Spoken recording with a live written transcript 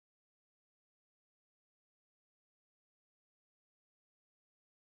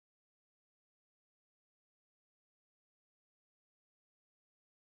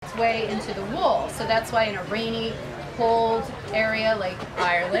its way into the wool. So that's why in a rainy, cold area like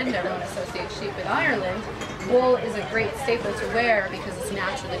Ireland, everyone associates sheep with Ireland, wool is a great staple to wear because it's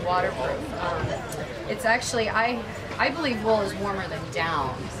naturally waterproof. It's actually, I believe wool is warmer than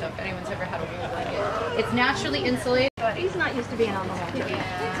down, so if anyone's ever had a wool blanket. It's naturally insulated. But he's not used to being on the water.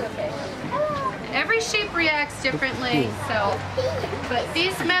 Yeah. It's okay. Every sheep reacts differently, so, but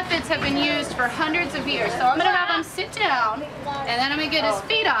these methods have been used for hundreds of years. So I'm going to have him sit down, and then I'm going to get his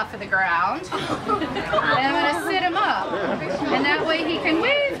feet off of the ground, and I'm going to sit him up, and that way he can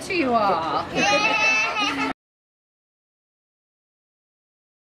wave to you all.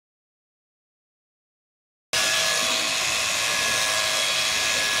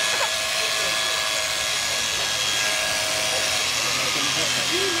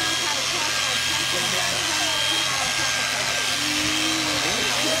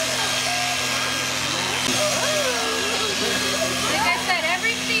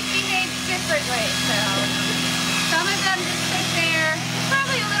 Differently, so some of them just sit there,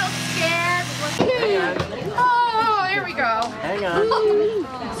 probably a little scared. Oh, there we go. Hang on.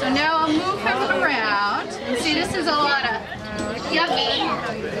 So now I'll move him around. And see, this is a lot of yummy.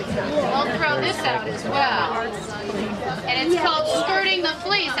 I'll throw this out as well. And it's called skirting the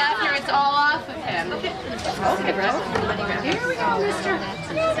fleece after it's all off of him. Okay, bro. Here we go, mister.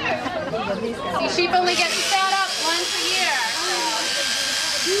 See, sheep only get fat up once a year.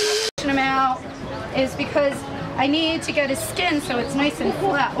 Him out is because I need to get his skin so it's nice and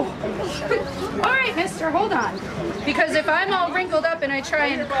flat. Oh. All right, mister, hold on. Because if I'm all wrinkled up and I try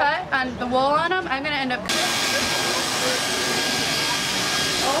and cut on the wool on him, I'm going to end up... Okay.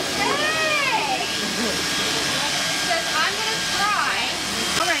 Says I'm going to try.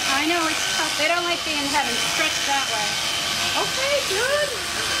 All right, I know it's tough. They don't like being having stretched that way. Okay, good.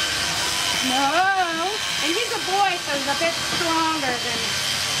 No. And he's a boy, so he's a bit stronger than...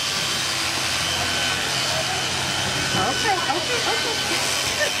 Okay.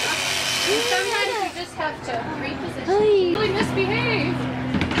 Sometimes you just have to reposition. Really misbehave.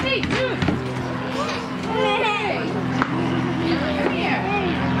 Hey, dude. Hey. Come here.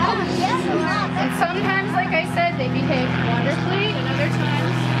 And sometimes, like I said, they behave wonderfully, and other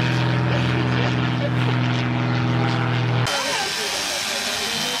times...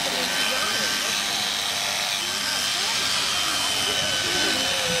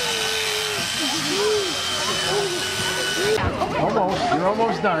 Almost. You're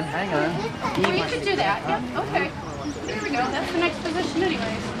almost done. Hang on. Oh, you could do that. Yep. Okay. Here we go. That's the next position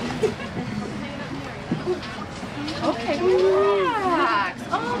anyway. Okay. Relax.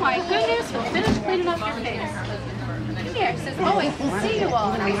 Oh my goodness. We'll finish cleaning up your face. Come here. It says, oh, I can see you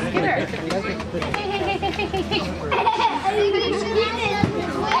all. And I scared.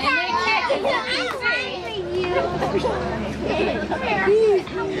 Hey.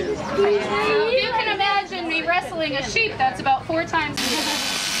 You can imagine me wrestling a sheep that's about 4 times as big.